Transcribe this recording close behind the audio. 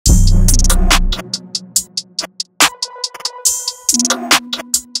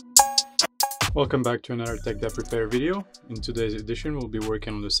Welcome back to another TEKDEP repair video. In today's edition, we'll be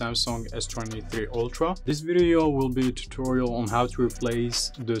working on the Samsung S23 Ultra. This video will be a tutorial on how to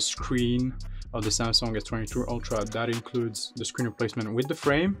replace the screen of the Samsung S23 Ultra. That includes the screen replacement with the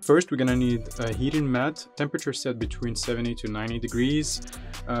frame. First, we're gonna need a heating mat, temperature set between 70 to 90 degrees.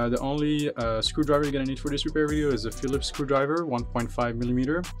 The only screwdriver you're gonna need for this repair video is a Phillips screwdriver, 1.5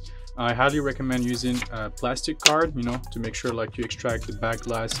 millimeter. I highly recommend using a plastic card, to make sure you extract the back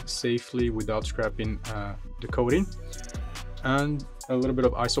glass safely without scrapping the coating, and a little bit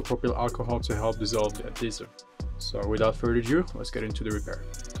of isopropyl alcohol to help dissolve the adhesive. So without further ado, let's get into the repair.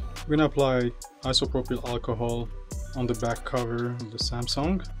 We're gonna apply isopropyl alcohol on the back cover of the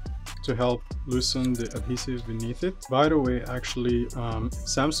Samsung to help loosen the adhesive beneath it. By the way, actually,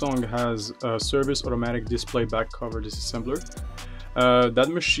 Samsung has a service automatic display back cover disassembler. That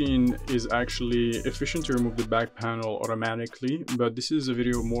machine is actually efficient to remove the back panel automatically, but this is a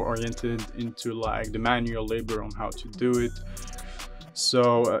video more oriented into the manual labor on how to do it.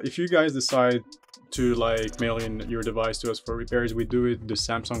 So if you guys decide to mail in your device to us for repairs, we do it the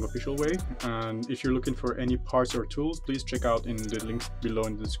Samsung official way. And if you're looking for any parts or tools, please check out in the links below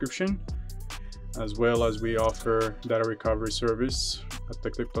in the description, as well as we offer data recovery service at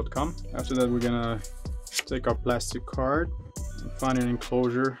TEKDEP.com. After that, we're gonna take our plastic card and find an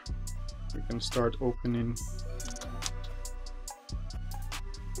enclosure. We can start opening.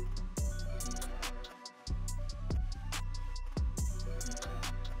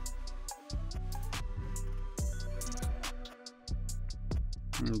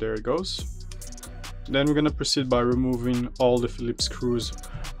 And there it goes. Then we're gonna proceed by removing all the Phillips screws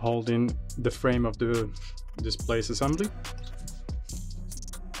holding the frame of the display assembly.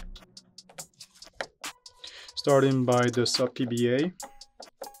 Starting by the sub PBA.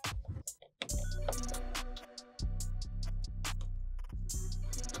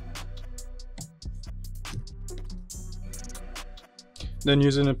 Then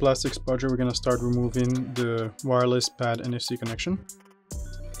using a plastic spudger, we're gonna start removing the wireless pad NFC connection.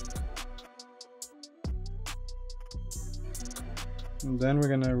 And then we're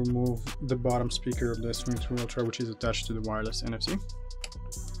gonna remove the bottom speaker of the S23 Ultra, which is attached to the wireless NFC.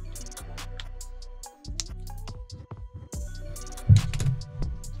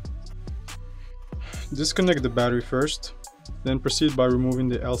 Disconnect the battery first, then proceed by removing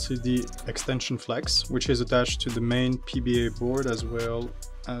the LCD extension flex, which is attached to the main PBA board as well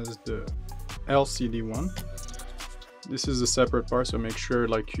as the LCD one. This is a separate part, so make sure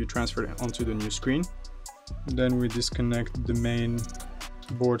you transfer it onto the new screen. Then we disconnect the main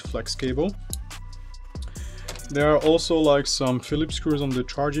board flex cable. There are also some Phillips screws on the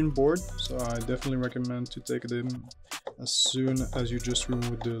charging board, so I definitely recommend to take them as soon as you just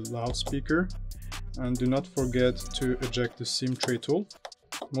remove the loudspeaker. And do not forget to eject the SIM tray tool.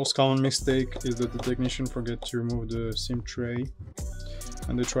 Most common mistake is that the technician forget to remove the SIM tray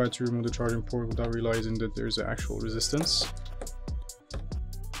and they try to remove the charging port without realizing that there's an actual resistance.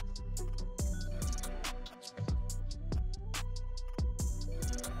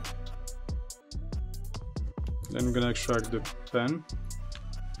 Then we're gonna extract the pen.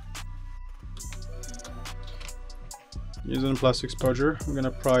 Using a plastic spudger, we're gonna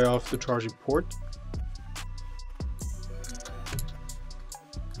pry off the charging port.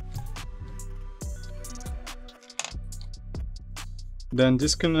 Then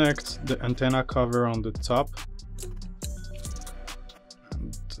disconnect the antenna cover on the top,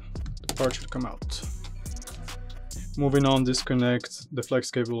 and the part should come out. Moving on, disconnect the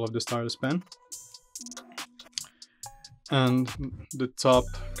flex cable of the stylus pen and the top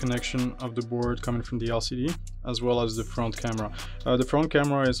connection of the board coming from the LCD, as well as the front camera. The front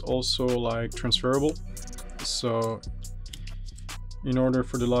camera is also transferable, so in order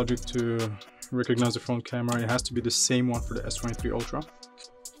for the logic to recognize the front camera, it has to be the same one for the S23 Ultra.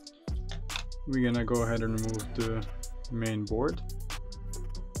 We're gonna go ahead and remove the main board.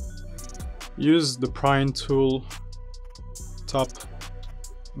 Use the prying tool top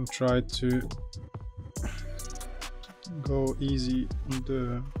and try to go easy on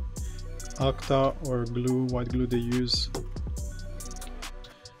the Octa or glue, white glue they use,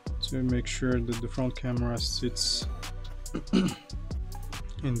 to make sure that the front camera sits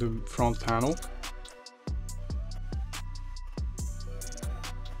in the front panel.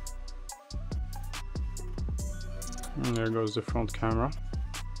 And there goes the front camera.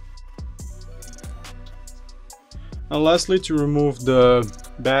 And lastly, to remove the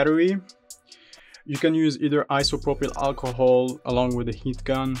battery, you can use either isopropyl alcohol along with the heat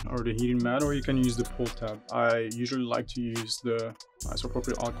gun or the heating mat, or you can use the pull tab. I usually like to use the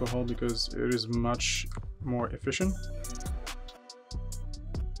isopropyl alcohol because it is much more efficient.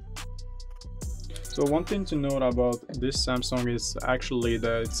 So one thing to note about this Samsung is actually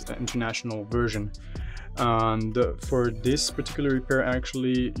that it's an international version. And for this particular repair,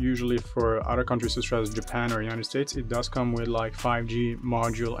 actually, usually for other countries such as Japan or United States, it does come with like 5G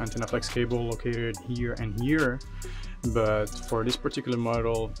module antenna flex cable located here and here. But for this particular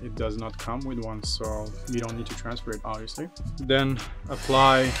model, it does not come with one, so you don't need to transfer it, obviously. Then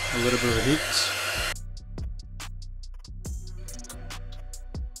apply a little bit of heat.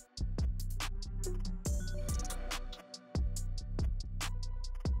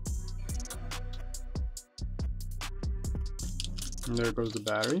 And there goes the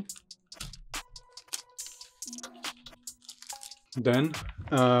battery. Then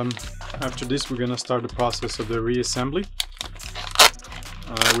after this, we're gonna start the process of the reassembly.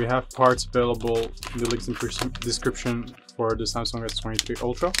 We have parts available in the links in the description for the Samsung S23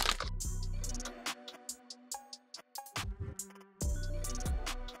 Ultra.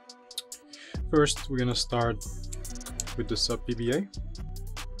 First, we're gonna start with the sub PBA.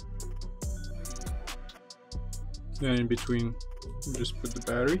 Then in between, just put the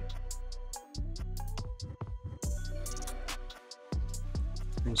battery.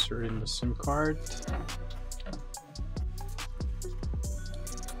 Insert in the SIM card.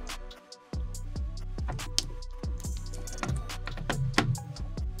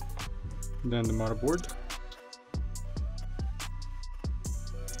 Then the motherboard.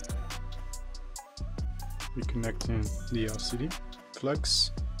 Reconnecting the LCD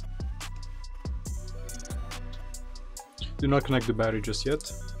flex. Do not connect the battery just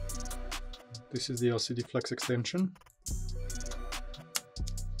yet. This is the LCD flex extension.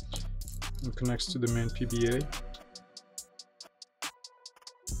 It connects to the main PBA.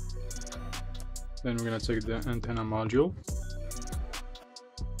 Then we're going to take the antenna module.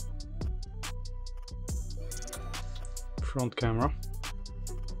 Front camera.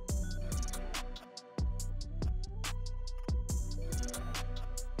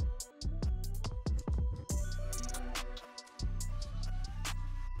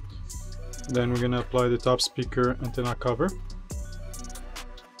 Then we're going to apply the top speaker antenna cover.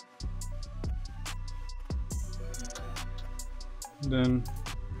 Then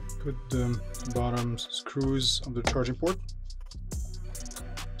put the bottom screws of the charging port.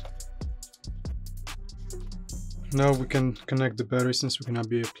 Now we can connect the battery, since we're going to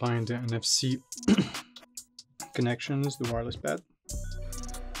be applying the NFC connections, the wireless pad.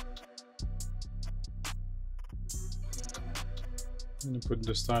 And put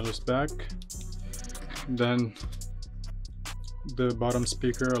the stylus back. Then the bottom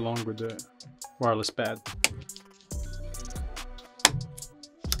speaker along with the wireless pad.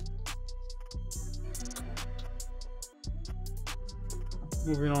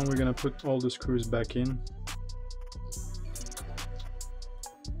 Moving on, we're going to put all the screws back in.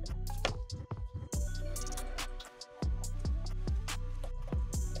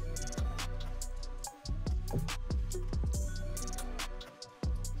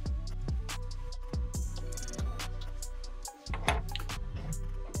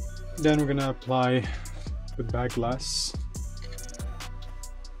 Then we're going to apply the back glass.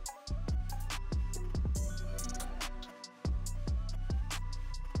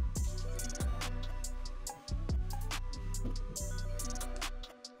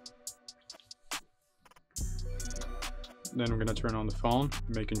 Then we're going to turn on the phone,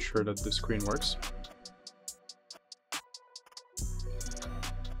 making sure that the screen works.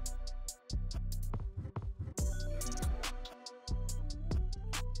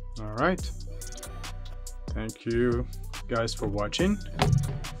 Alright, thank you guys for watching.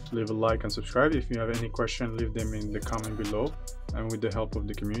 Leave a like and subscribe. If you have any question, leave them in the comment below, and with the help of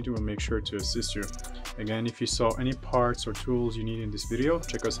the community, we'll make sure to assist you. Again, if you saw any parts or tools you need in this video,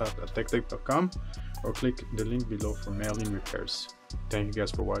 check us out at TEKDEP.com or click the link below for mail-in repairs. Thank you guys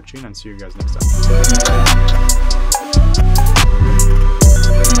for watching, and see you guys next time.